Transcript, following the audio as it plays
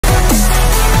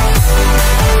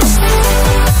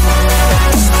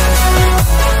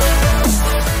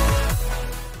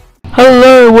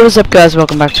What is up, guys?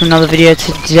 Welcome back to another video.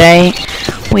 Today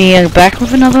we are back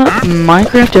with another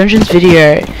Minecraft Dungeons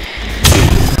video.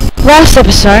 Last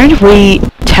episode we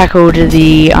tackled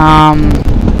the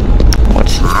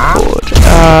what's it called?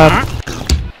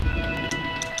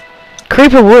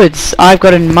 Creeper Woods. I've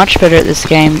gotten much better at this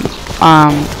game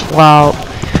while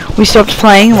we stopped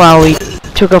playing, while we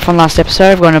took off on last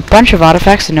episode. I've gotten a bunch of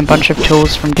artifacts and a bunch of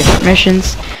tools from different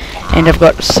missions, and I've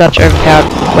got such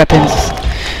overpowered weapons.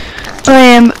 I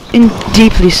am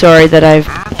deeply sorry that I've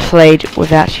played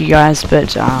without you guys,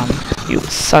 but it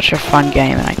was such a fun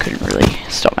game and I couldn't really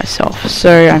stop myself.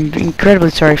 So I'm incredibly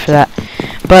sorry for that.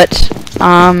 But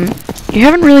you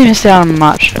haven't really missed out on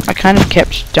much. I kind of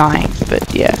kept dying,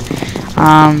 but yeah.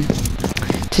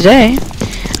 Today,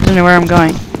 I don't know where I'm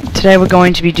going. Today we're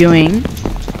going to be doing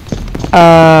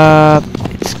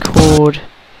it's called,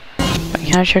 wait,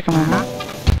 can I check on my map?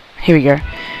 Here we go.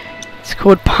 It's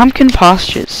called Pumpkin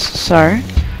Pastures, so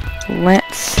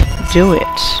let's do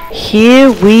it.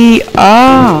 Here we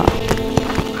are.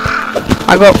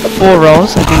 I got 4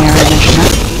 rolls, I think I already mentioned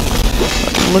that.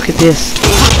 But look at this.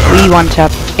 We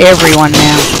one-tap everyone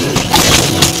now.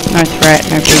 No threat,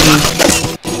 no biggie.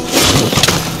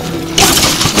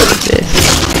 Look at this.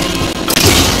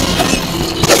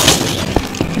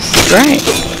 This is great.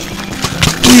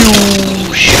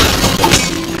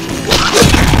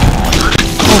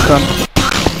 Oh god.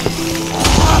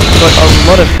 Got a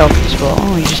lot of health as well.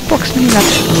 Oh, he just boxed me?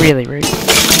 That's really rude.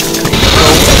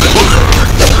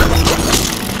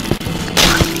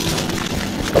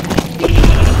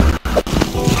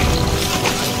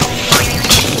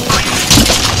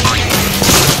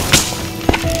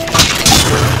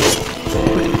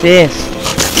 Look at this.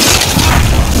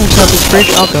 What's up this bridge?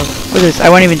 I'll go. Look at this. I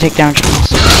won't even take damage from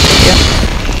this. Yep.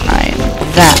 I am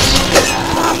that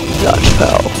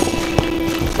powerful.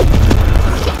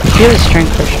 Feel the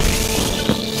strength push.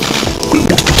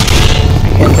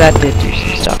 Okay, that did do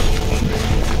some stuff.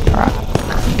 Alright.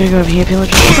 I'm gonna go over here,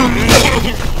 pillager.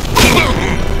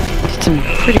 Did some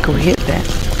critical hit there.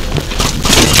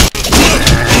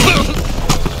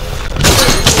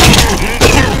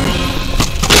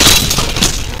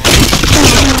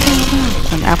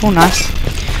 An apple, nice.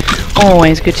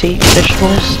 Always good to eat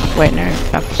vegetables. Wait, no,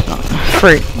 apple's not.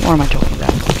 Fruit. What am I talking about?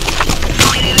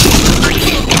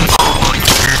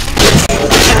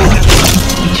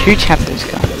 Two tap those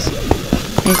guys.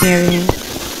 Anything over here?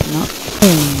 No.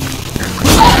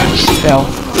 Just fell.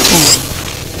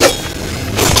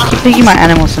 I keep thinking my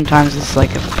animal sometimes is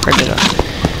like a predator,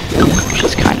 which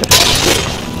is kind of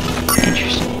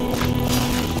interesting.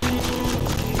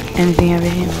 Anything over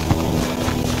here?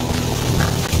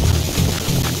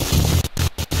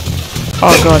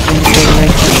 Oh god, didn't go away.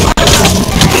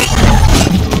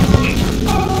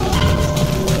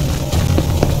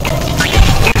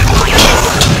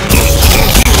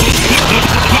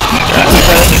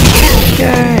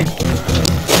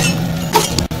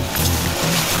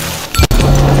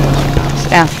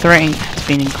 Our threat has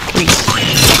been increased.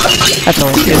 That's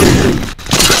always good.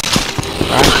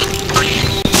 Right.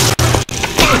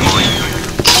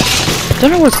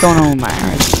 Don't know what's going on with my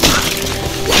arrows.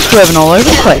 Just living all over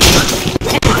the place.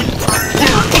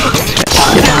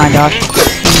 Get behind Ash.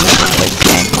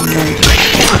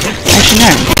 Actually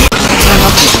no.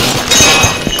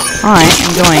 I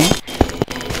am going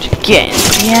to get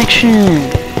into the action.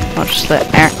 I'll just let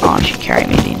Archie carry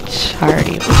me the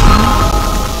entirety of the time.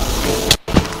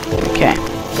 Okay,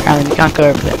 apparently we can't go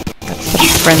over there. That's such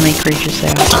friendly creatures they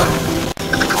are.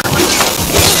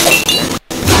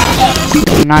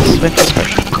 Nice swift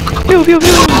expression. Pew pew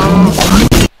pew!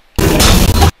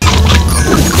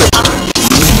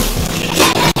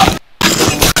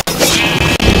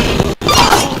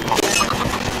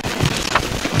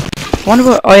 Wonder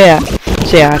what, oh yeah.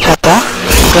 So yeah, I tapped that.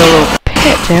 Got a little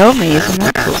pet to help me, isn't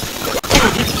that cool?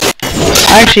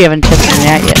 I actually haven't tested it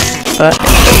out yet, but it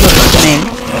looks to me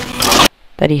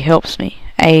that he helps me,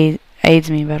 aids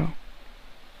me in battle.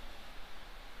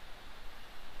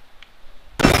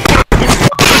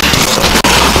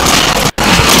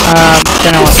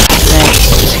 Don't know what's next.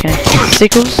 Just gonna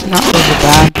sickles, not those are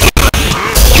bad.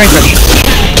 Strength rush.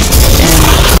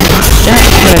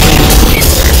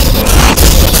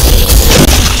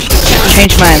 And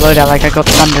changed my loadout, like I got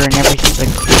thunder and everything, but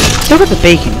still got the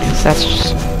beacon, because that's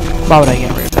just, why would I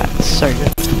get rid of that? It's so good.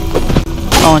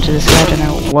 Fall into this guy, I don't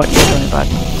know what you're doing, bud.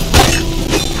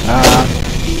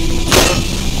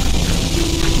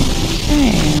 Okay,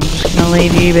 I'm just gonna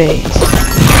leave you be.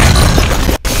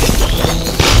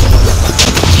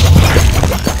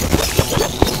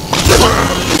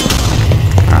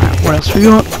 Alright, what else we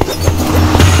got?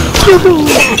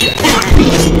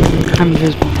 I'm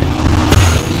invisible now.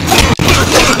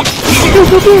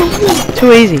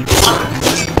 Too easy.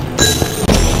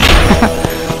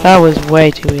 That was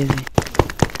way too easy.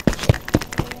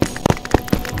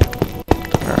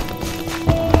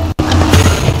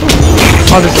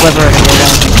 I'll just lever it here.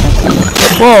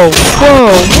 Whoa,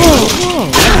 whoa, whoa,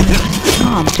 whoa.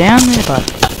 Calm down there, bud.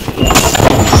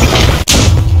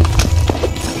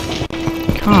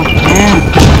 Calm down.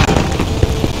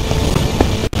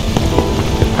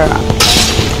 Alright.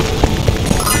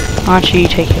 Archie,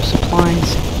 take your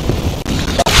supplies.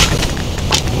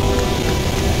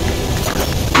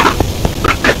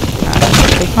 Alright,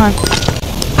 take mine.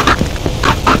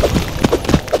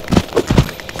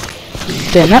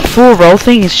 Damn, that full roll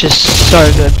thing is just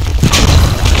so good.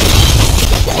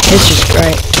 It's just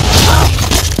great.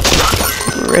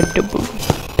 Incredible.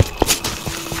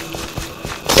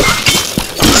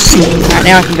 Alright,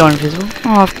 now I can go invisible.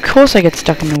 Oh, of course I get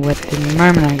stuck in the wet the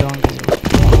moment I go invisible.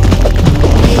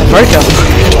 I broke up.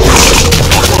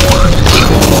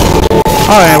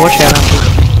 Alright, watch out.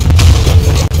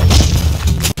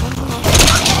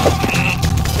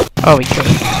 Oh, we killed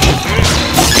him.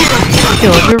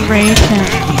 Killed your raid him.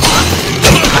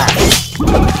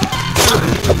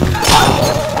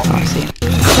 Oh, I see him.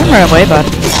 Don't run away, bud.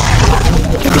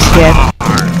 Don't be scared.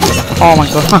 Oh my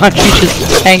god, you just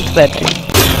tanked that dude.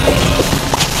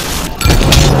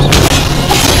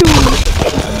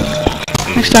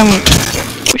 Next time,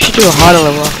 we should do a harder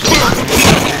level up.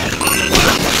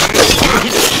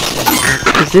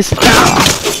 Is this...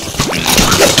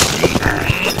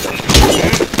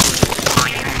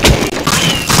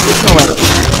 Oh wait.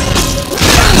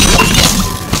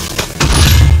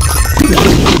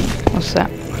 What's that?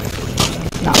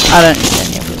 No, I don't need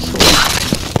any of this.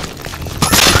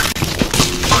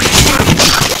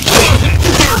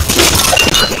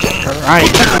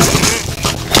 Alright.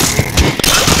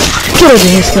 Get over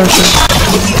here, skeleton.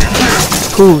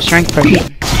 Cool, strength potion.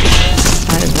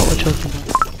 That is what we're talking about.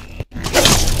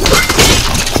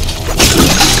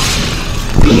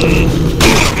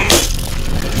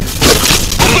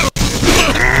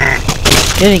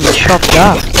 Getting chopped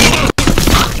up.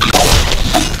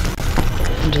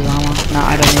 Hunter's armor. No,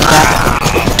 I don't need that.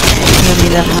 I don't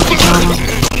need that hunter's armor.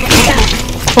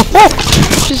 Oh,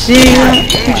 just see that?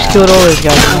 You just killed all those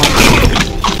guys at once.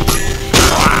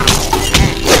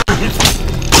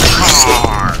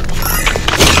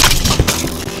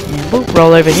 And we'll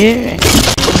roll over here and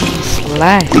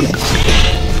slice.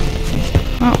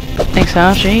 Oh, thanks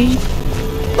Archie.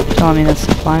 Telling me there's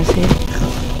supplies here.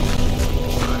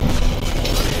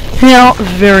 How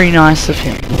very nice of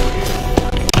him.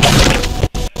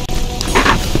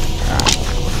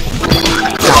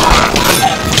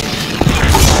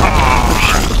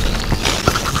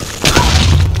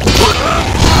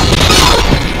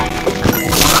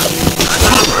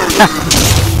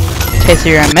 Taste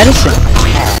of your own medicine.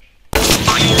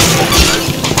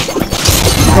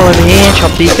 Go over here,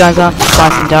 chop these guys up,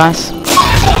 slice and dice.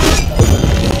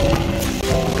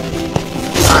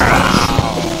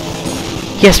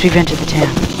 Yes, we've entered the town.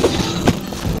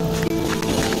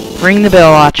 Ring the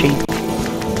bell, Archie.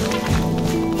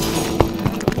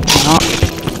 Oh.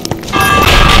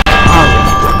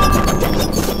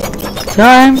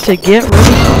 Time to get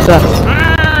ready for battle.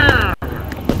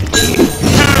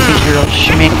 He's real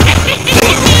schmick.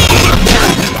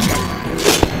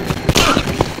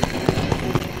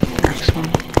 Next one.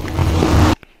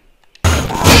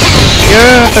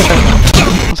 Yeah.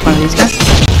 What's one of these guys?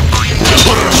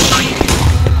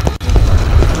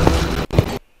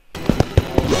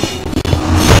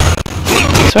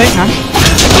 Sweet, nice.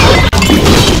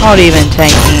 Not even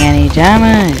taking any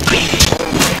damage.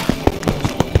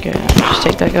 Okay, just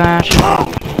take that guy out.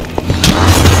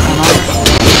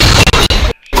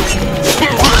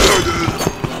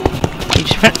 He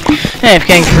just went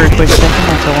AFK for a quick second,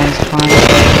 that's always fine.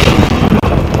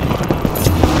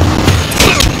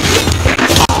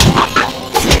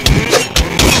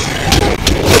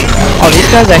 Oh, these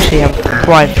guys actually have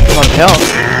quite a lot of health.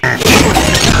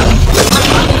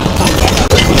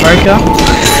 Broker?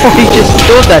 Oh, he just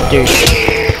killed that dude.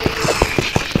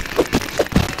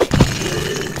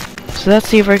 So that's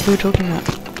the Evoker we're talking about.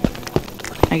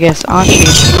 I guess Archie.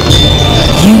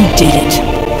 You did it.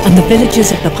 And the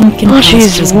villagers at the pumpkin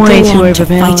pastures Archie is way too on to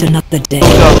overpowered. fight another day.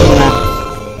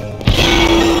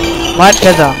 Light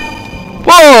feather.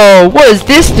 Whoa! What is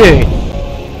this dude?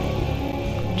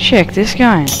 Check this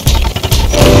guy.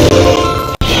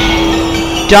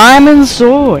 Diamond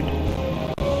sword.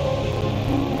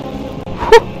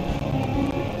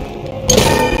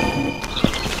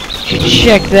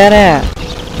 Check that out.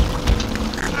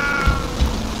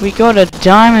 We got a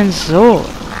diamond sword.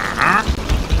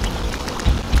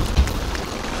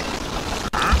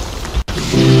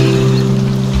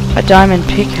 a diamond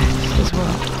pickaxe as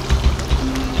well.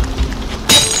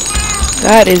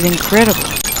 That is incredible.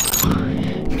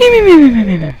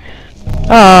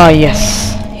 Oh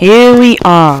yes, here we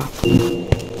are.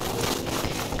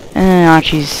 And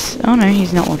Archie's. Oh no,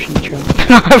 he's not watching the trailer.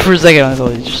 For a second, I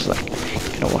thought he was just like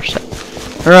gonna watch that.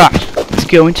 Right, let's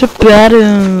go into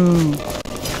battle.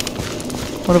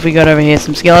 What have we got over here?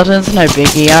 Some skeletons? No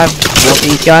biggie. I've fought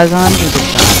these guys hundreds of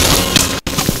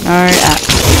times. No,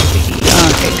 absolutely biggie.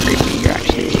 Okay, creepy. You're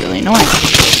actually really annoying.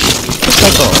 Just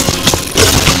like all.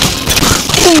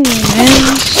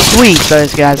 And sweet,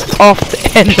 those guys off the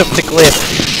edge of the cliff.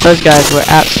 Those guys were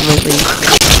absolutely.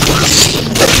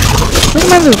 Where's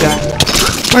my little guy?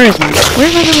 Where's my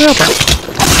little helper?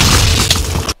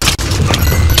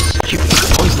 Stupid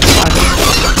poison spiders.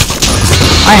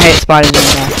 I hate spiders in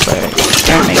that, so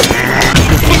don't make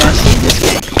me messy in this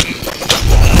game.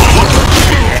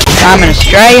 I'm in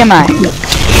Australia, mate.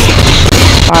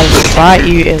 Spiders will bite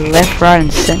you in left, right,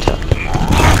 and centre.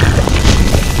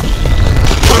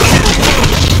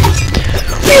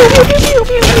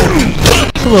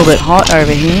 It's a little bit hot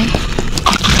over here.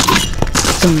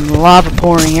 Some lava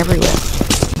pouring everywhere.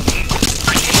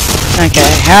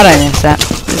 Okay, how'd I miss that?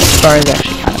 This bar is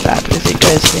actually kind of bad because it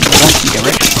goes in the wrong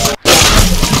direction.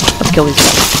 Let's kill these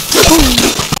guys.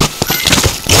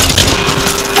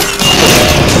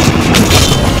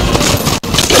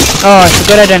 Oh, I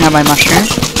forgot I don't have my mushroom.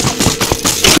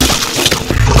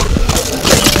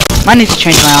 Might need to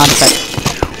change my artifact.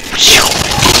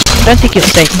 I don't think you're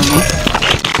safe from me.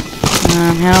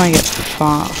 How do I get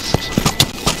fast?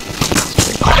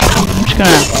 I'm just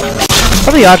gonna...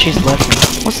 Probably Archie's left me.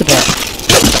 What's the bet?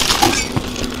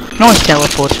 I can always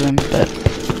teleport to him, but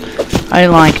I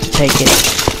like to take it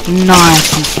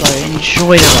nice and slow.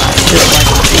 Enjoy the ride, just like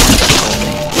that.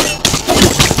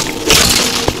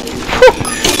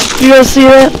 You guys see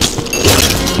that?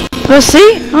 Well,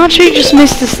 see? Archie just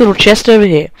missed this little chest over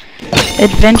here.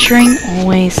 Adventuring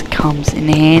always comes in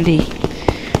handy.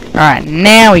 Alright,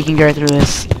 now we can go through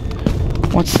this.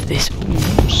 What's this?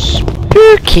 Ooh,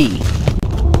 spooky!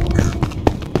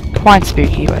 Quite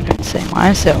spooky, if I don't say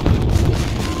myself.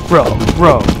 Roll,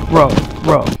 roll, roll,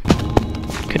 roll.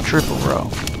 Quadruple roll.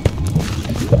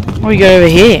 What do we got over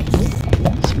here?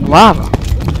 Some lava.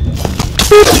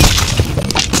 Boop.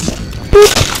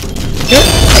 Boop. Yep.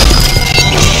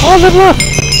 Oh, level up!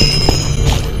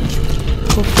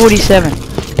 47.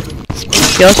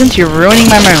 Skeletons, you're ruining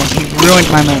my moment. You ruined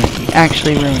my moment. You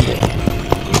actually ruined it.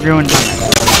 You ruined my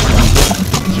moment.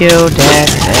 Kill, dead,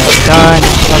 die,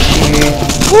 plus you.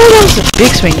 Oh, that was a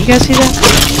big swing. You guys see that?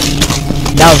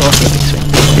 That was also a big swing.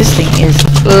 This thing is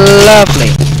lovely.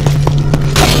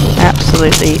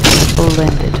 Absolutely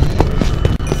splendid.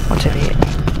 What's over here?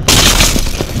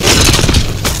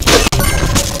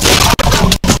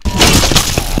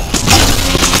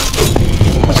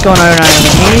 What's going on over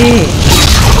here?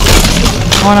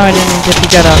 Oh no, I didn't mean to pick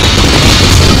that up.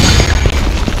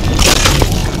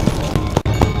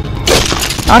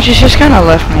 Archie's just kind of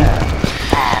left me.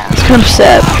 It's kind of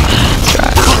sad. That's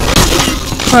right.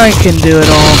 I can do it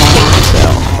all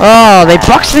myself. Oh, they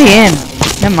boxed me in.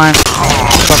 Never mind.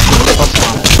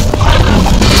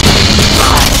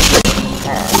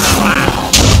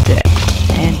 Dead.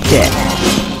 And dead.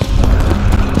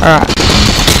 Alright.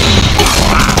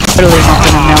 Totally not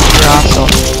gonna melt your ass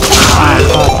off.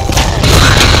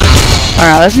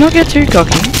 Alright, let's not get too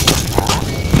cocky.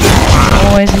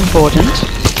 Always important.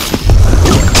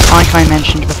 Like I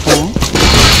mentioned before.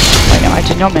 Wait, no, I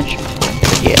did not mention before.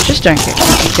 But yeah, just don't get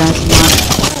cocky, guys, in life.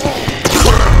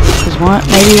 Because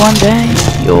maybe one day,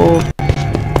 you're...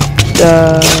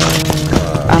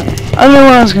 I don't know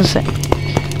what I was gonna say.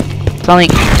 Something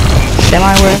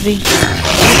semi-worthy.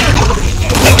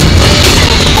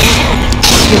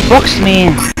 You boxed me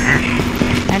in.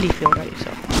 How do you feel about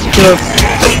yourself? Do you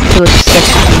feel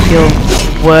accepted? Do you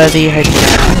feel worthy? I hope you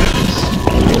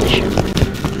really should.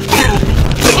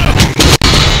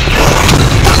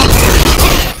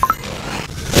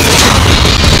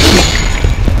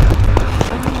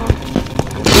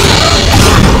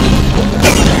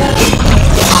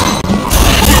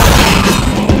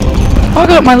 Oh, I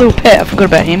got my little pet. I forgot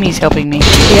about him. He's helping me.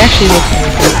 He actually looks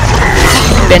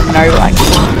bent over like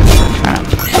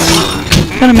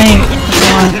kind of me.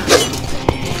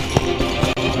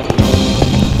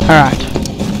 Alright.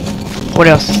 What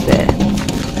else is there?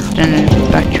 Don't know.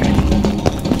 Backtrack.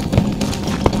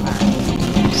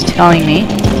 It's telling me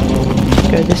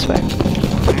to go this way.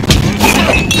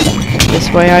 This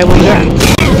way I will go.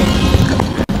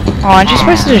 Oh, I just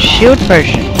wasted a shield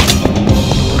potion.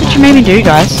 What did you make me do,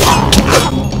 guys?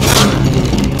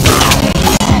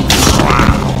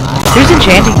 Who's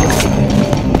enchanting this?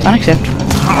 unacceptable.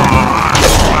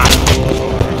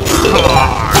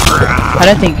 I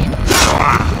don't think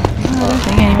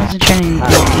anyone's enchanting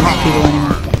these people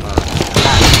anymore.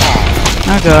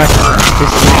 Oh god,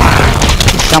 he's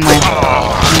somewhere.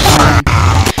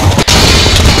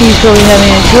 He's probably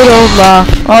having a good old laugh.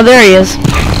 Oh, there he is.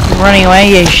 Running away?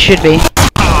 Yeah, he should be. He's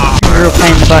a real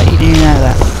pain in the butt, you do know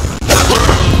that.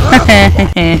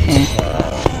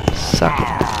 Suck it.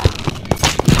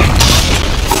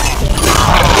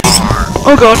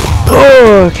 Oh god.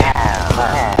 Oh,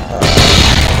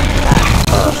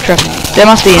 okay. There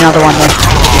must be another one there.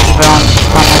 But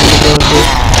I can't deal with this.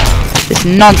 It's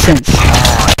nonsense.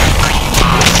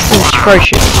 This is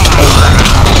atrocious.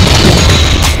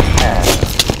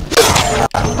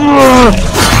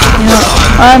 You know,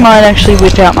 I might actually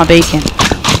whip out my beacon.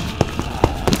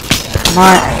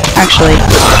 Might actually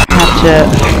have to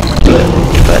do it,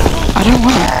 but I don't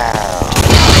want it.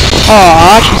 Oh,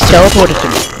 Archie's teleported to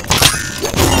me.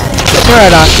 It's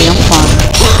alright, Archie, I'm fine.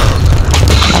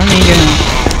 I don't need your help.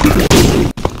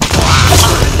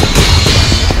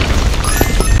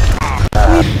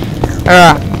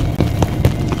 Alright.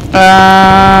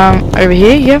 Over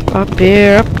here? Yep, up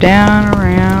here, up, down,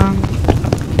 around.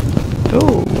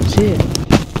 Oh, what's here?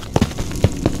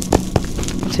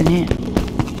 What's in here?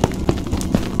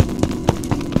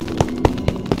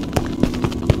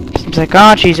 Seems like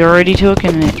Archie's already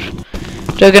taken it.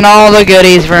 Taking all the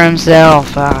goodies for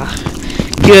himself.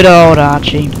 Good old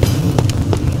Archie.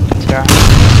 It's alright.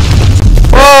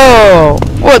 Whoa!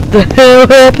 What the hell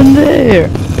happened there?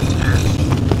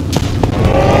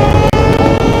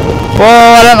 Whoa,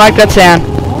 I don't like that sound.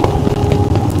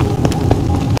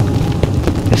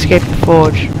 Escape the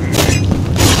forge.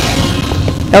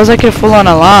 That was like a full-on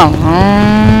alarm.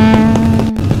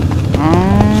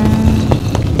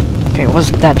 Okay, it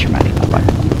wasn't that dramatic, but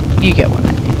you get what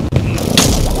I mean.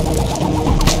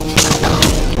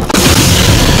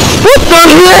 What the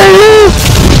hell?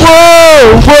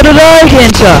 Whoa! What did I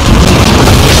enter?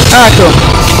 Ah, cool.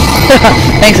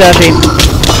 Thanks, Archie.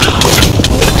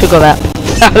 Took all that.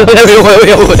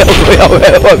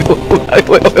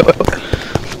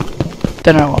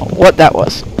 Don't know what that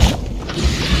was.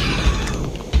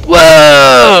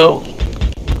 Whoa!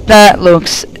 That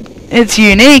looks... it's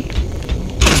unique.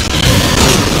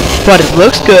 But it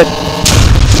looks good.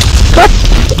 What?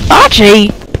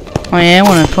 Archie! Oh yeah, I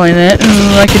want to play that.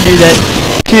 Ooh, I can do that.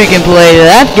 You can play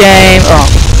that game. Oh.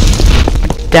 I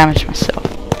damaged myself.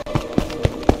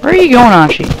 Where are you going,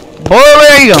 Archie? Boy,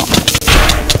 where are you going?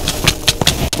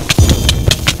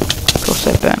 Of course I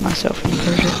burnt myself in the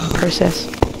process.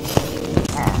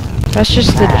 That's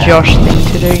just the Josh thing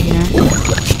to do, you know.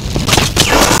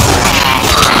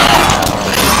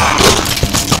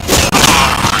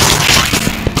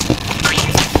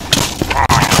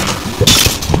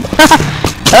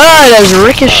 Oh, there's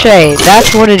ricochet.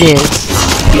 That's what it is.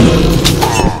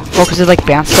 Oh, because it like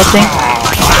bounced something?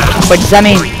 What does that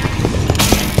mean?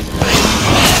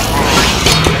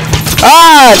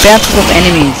 Ah, it bounces off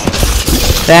enemies.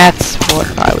 That's what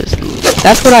I was...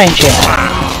 that's what I enchant.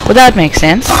 Well, that makes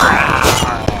sense.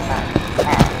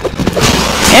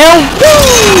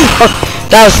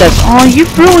 That was sense. Oh, you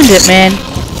ruined it, man.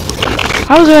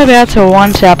 I was about to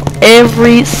one-tap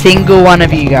every single one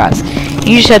of you guys.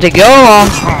 You just had to go along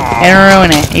and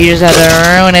ruin it. You just had to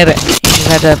ruin it. You just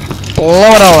had to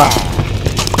blow it all up.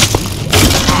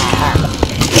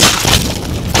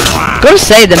 Gotta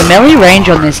say, the melee range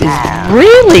on this is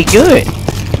really good.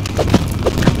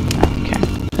 Okay.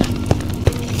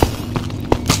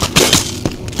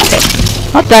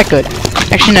 Not that good.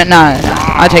 Actually, no.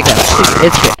 I take that.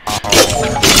 It's good.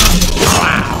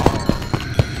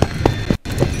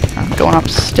 I'm going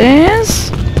upstairs.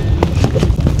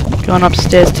 Going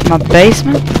upstairs to my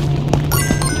basement.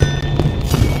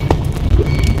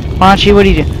 Archie, what are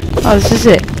you doing? Oh, this is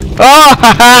it. Oh,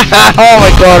 oh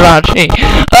my god, Archie.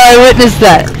 I witnessed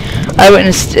that. I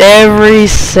witnessed every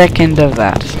second of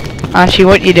that. Archie,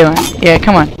 what you doing? Yeah,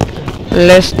 come on.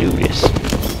 Let's do this.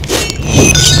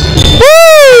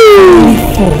 The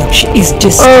forge is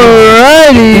destroyed.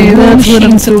 Alrighty, the that's what I'm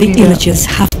machines of the talking about. illagers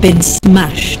have been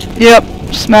smashed. Yep,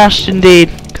 smashed indeed.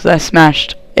 Because I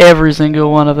smashed every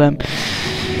single one of them.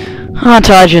 Aren't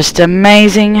I just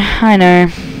amazing? I know.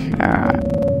 Alright.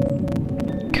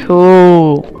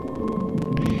 Cool.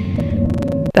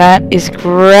 That is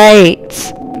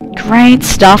great. Great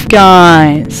stuff,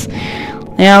 guys.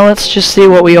 Now let's just see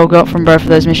what we all got from both of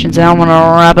those missions. I want to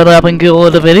wrap it up and call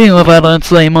it a video if I don't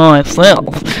say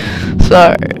myself.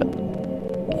 So,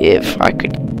 if I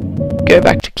could go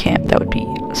back to camp, that would be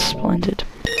splendid.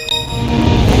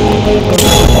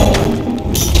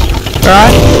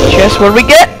 Alright, chest, what do we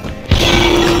get?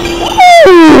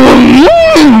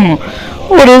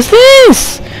 What is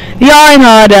this? The iron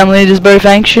hard amulet is both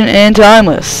ancient and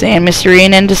timeless, and mystery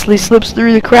and endlessly slips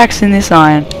through the cracks in this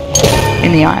iron.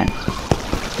 In the iron.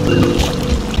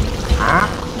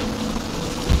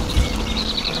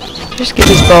 Just give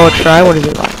this bow a try. What is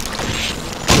it like?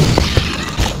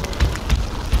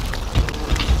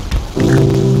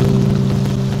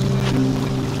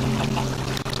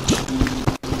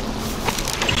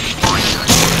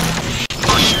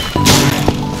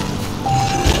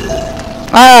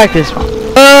 I like this one.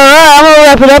 Alright, I'm gonna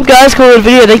wrap it up, guys. Call it a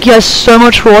video. Thank you guys so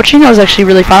much for watching. That was actually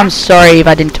really fun. I'm sorry if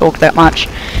I didn't talk that much.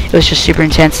 It was just super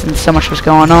intense and so much was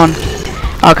going on.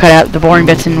 I'll cut out the boring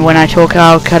bits, and when I talk,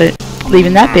 I'll cut it,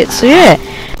 leaving that bit. So yeah,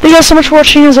 thank you guys so much for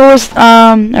watching. As always,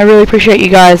 I really appreciate you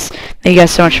guys. Thank you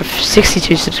guys so much for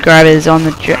 62 subscribers on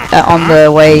the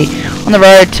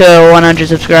road to 100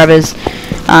 subscribers.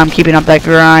 Keeping up that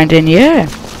grind, and yeah,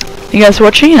 thank you guys for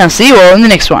watching, and I'll see you all in the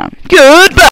next one. Goodbye.